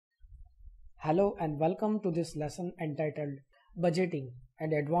Hello and welcome to this lesson entitled Budgeting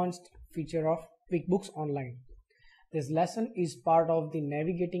and Advanced Feature of QuickBooks Online. This lesson is part of the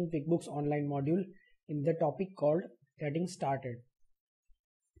Navigating QuickBooks Online module in the topic called Getting Started.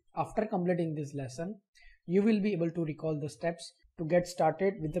 After completing this lesson, you will be able to recall the steps to get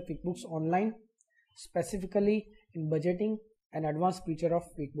started with the QuickBooks Online, specifically in budgeting and advanced feature of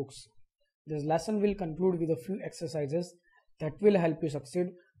QuickBooks. This lesson will conclude with a few exercises that will help you succeed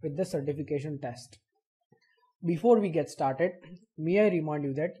with the certification test. Before we get started, may I remind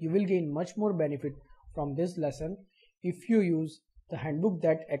you that you will gain much more benefit from this lesson if you use the handbook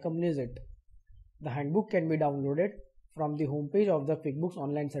that accompanies it. The handbook can be downloaded from the homepage of the QuickBooks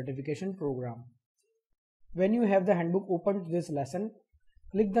Online Certification Program. When you have the handbook open to this lesson,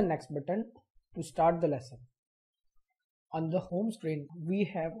 click the next button to start the lesson. On the home screen, we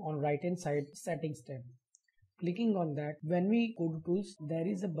have on right hand side Settings tab. Clicking on that, when we go to Tools, there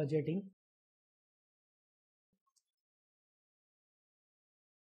is a Budgeting.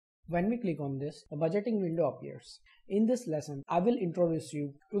 When we click on this, the budgeting window appears. In this lesson, I will introduce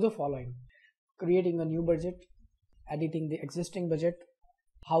you to the following: creating a new budget, editing the existing budget,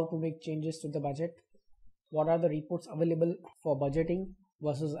 how to make changes to the budget, what are the reports available for budgeting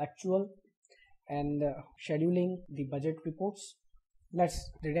versus actual, and scheduling the budget reports. Let's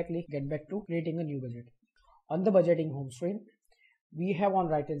directly get back to creating a new budget. On the budgeting home screen, we have on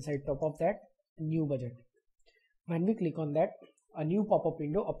right hand side top of that new budget. When we click on that, a new pop-up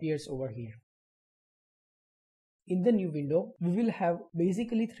window appears over here. In the new window, we will have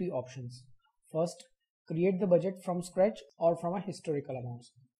basically three options. First, create the budget from scratch or from a historical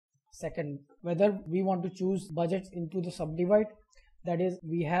amounts. Second, whether we want to choose budgets into the subdivide, that is,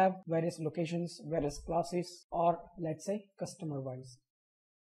 we have various locations, various classes, or let's say customer wise.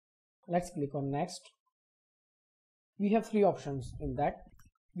 Let's click on next. We have three options in that.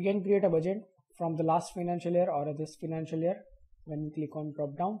 We can create a budget from the last financial year or this financial year when we click on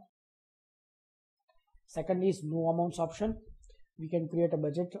drop down. Second is no amounts option. We can create a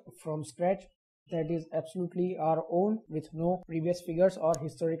budget from scratch that is absolutely our own with no previous figures or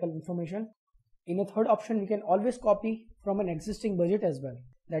historical information. In a third option, we can always copy from an existing budget as well.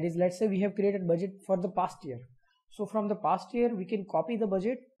 That is, let's say we have created budget for the past year. So from the past year, we can copy the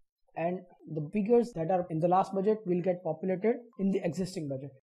budget and the figures that are in the last budget will get populated in the existing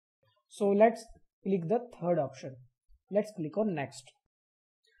budget. So let's click the third option. Let's click on next.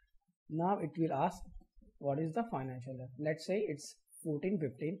 Now it will ask what is the financial year. Let's say it's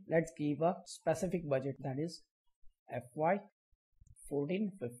 14-15. Let's give a specific budget, that is FY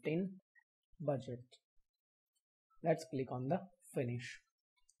 14-15 budget. Let's click on the finish.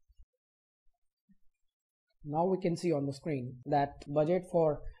 Now we can see on the screen that budget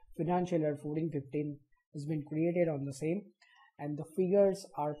for financial year 14-15 has been created on the same, and the figures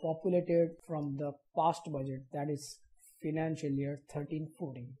are populated from the past budget, that is financial year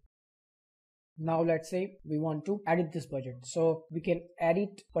 13-14. Now let's say we want to edit this budget, so we can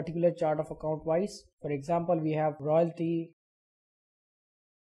edit particular chart of account wise. For example, we have royalty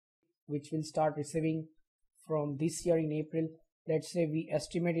which will start receiving from this year in April. Let's say we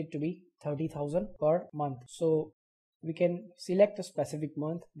estimate it to be 30,000 per month. So we can select a specific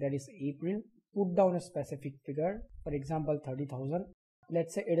month, that is April, put down a specific figure, for example 30,000.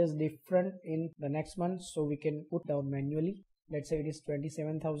 Let's say it is different in the next month, so we can put down manually. Let's say it is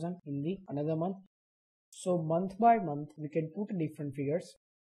 27,000 in the another month. So month by month we can put different figures,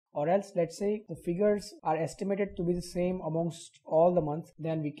 or else let's say the figures are estimated to be the same amongst all the months,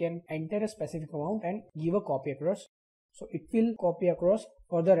 then we can enter a specific amount and give a copy across. So it will copy across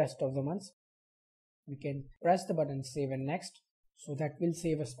for the rest of the months. We can press the button save and next, so that will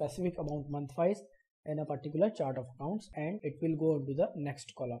save a specific amount month wise in a particular chart of accounts, and it will go into the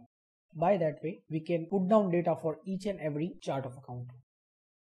next column. By that way, we can put down data for each and every chart of account.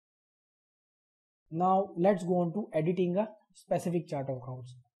 Now let's go on to editing a specific chart of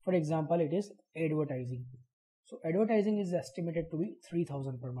accounts. For example, it is advertising. So advertising is estimated to be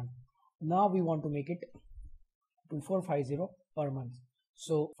 3,000 per month. Now we want to make it 2450 per month.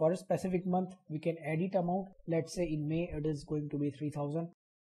 So for a specific month, we can edit amount. Let's say in May it is going to be 3,000.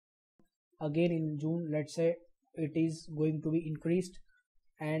 Again in June, let's say it is going to be increased,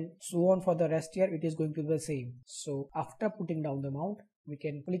 and so on for the rest year it is going to be the same. So after putting down the amount, we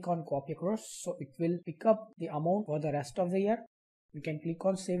can click on copy across, so it will pick up the amount for the rest of the year. We can click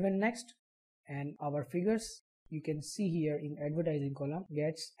on save and next, and our figures you can see here in advertising column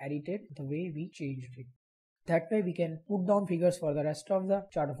gets edited the way we changed it. That way we can put down figures for the rest of the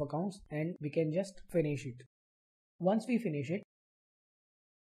chart of accounts and we can just finish it. Once we finish it,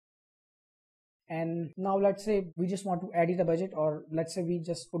 And now let's say we just want to edit the budget, or let's say we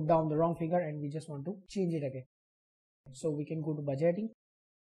just put down the wrong figure and we just want to change it again. So we can go to budgeting.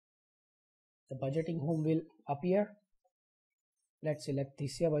 The budgeting home will appear. Let's select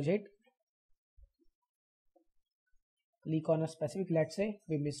this year budget. Click on a specific, let's say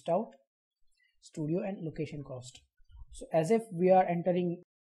we missed out studio and location cost. So as if we are entering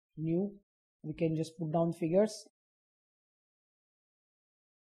new, we can just put down figures,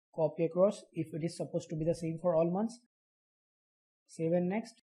 copy across if it is supposed to be the same for all months, save and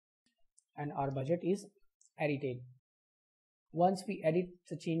next, and our budget is edited. Once we edit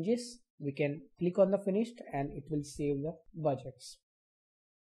the changes, we can click on the finished and it will save the budgets.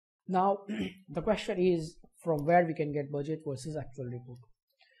 Now the question is from where we can get budget versus actual report.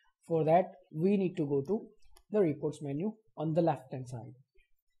 For that we need to go to the reports menu on the left hand side.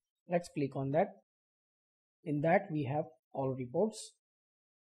 Let's click on that. In that we have all reports.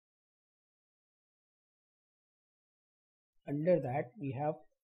 Under that we have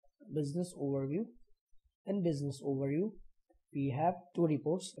business overview. In business overview we have two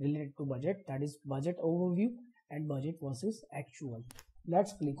reports related to budget, that is budget overview and budget versus actual.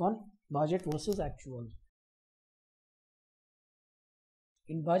 Let's click on budget versus actual.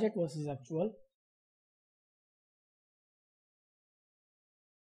 In budget versus actual,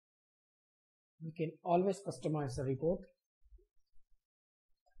 we can always customize the report.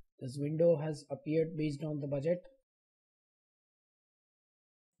 This window has appeared based on the budget.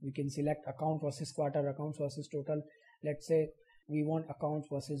 We can select account versus quarter, accounts versus total. Let's say we want accounts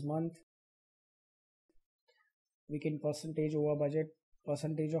versus month. We can percentage over budget,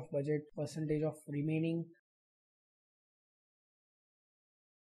 percentage of budget, percentage of remaining.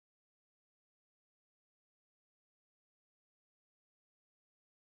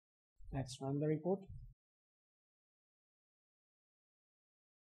 Let's run the report.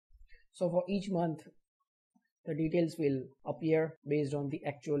 So for each month, the details will appear based on the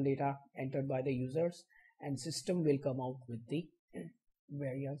actual data entered by the users, and system will come out with the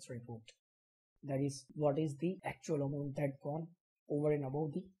variance report. That is what is the actual amount that gone over and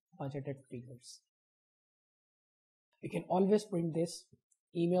above the budgeted figures. You can always print this,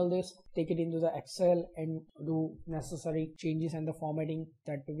 email this, take it into the Excel and do necessary changes and the formatting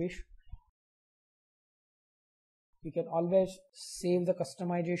that we wish. You can always save the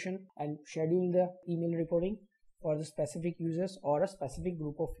customization and schedule the email reporting for the specific users or a specific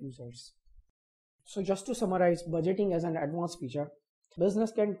group of users. So just to summarize, budgeting as an advanced feature,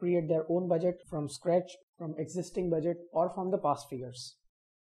 business can create their own budget from scratch, from existing budget or from the past figures.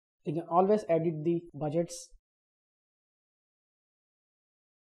 They can always edit the budgets.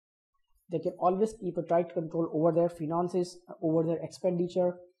 They can always keep a tight control over their finances, over their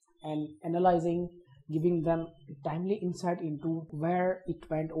expenditure, and analyzing, giving them timely insight into where it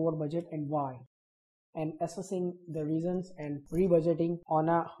went over budget and why, and assessing the reasons and rebudgeting on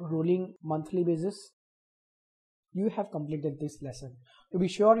a rolling monthly basis. You have completed this lesson. To be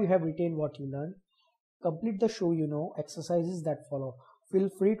sure you have retained what you learned, complete the show you know exercises that follow. Feel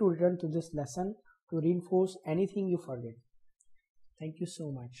free to return to this lesson to reinforce anything you forget. Thank you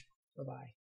so much. Bye-bye.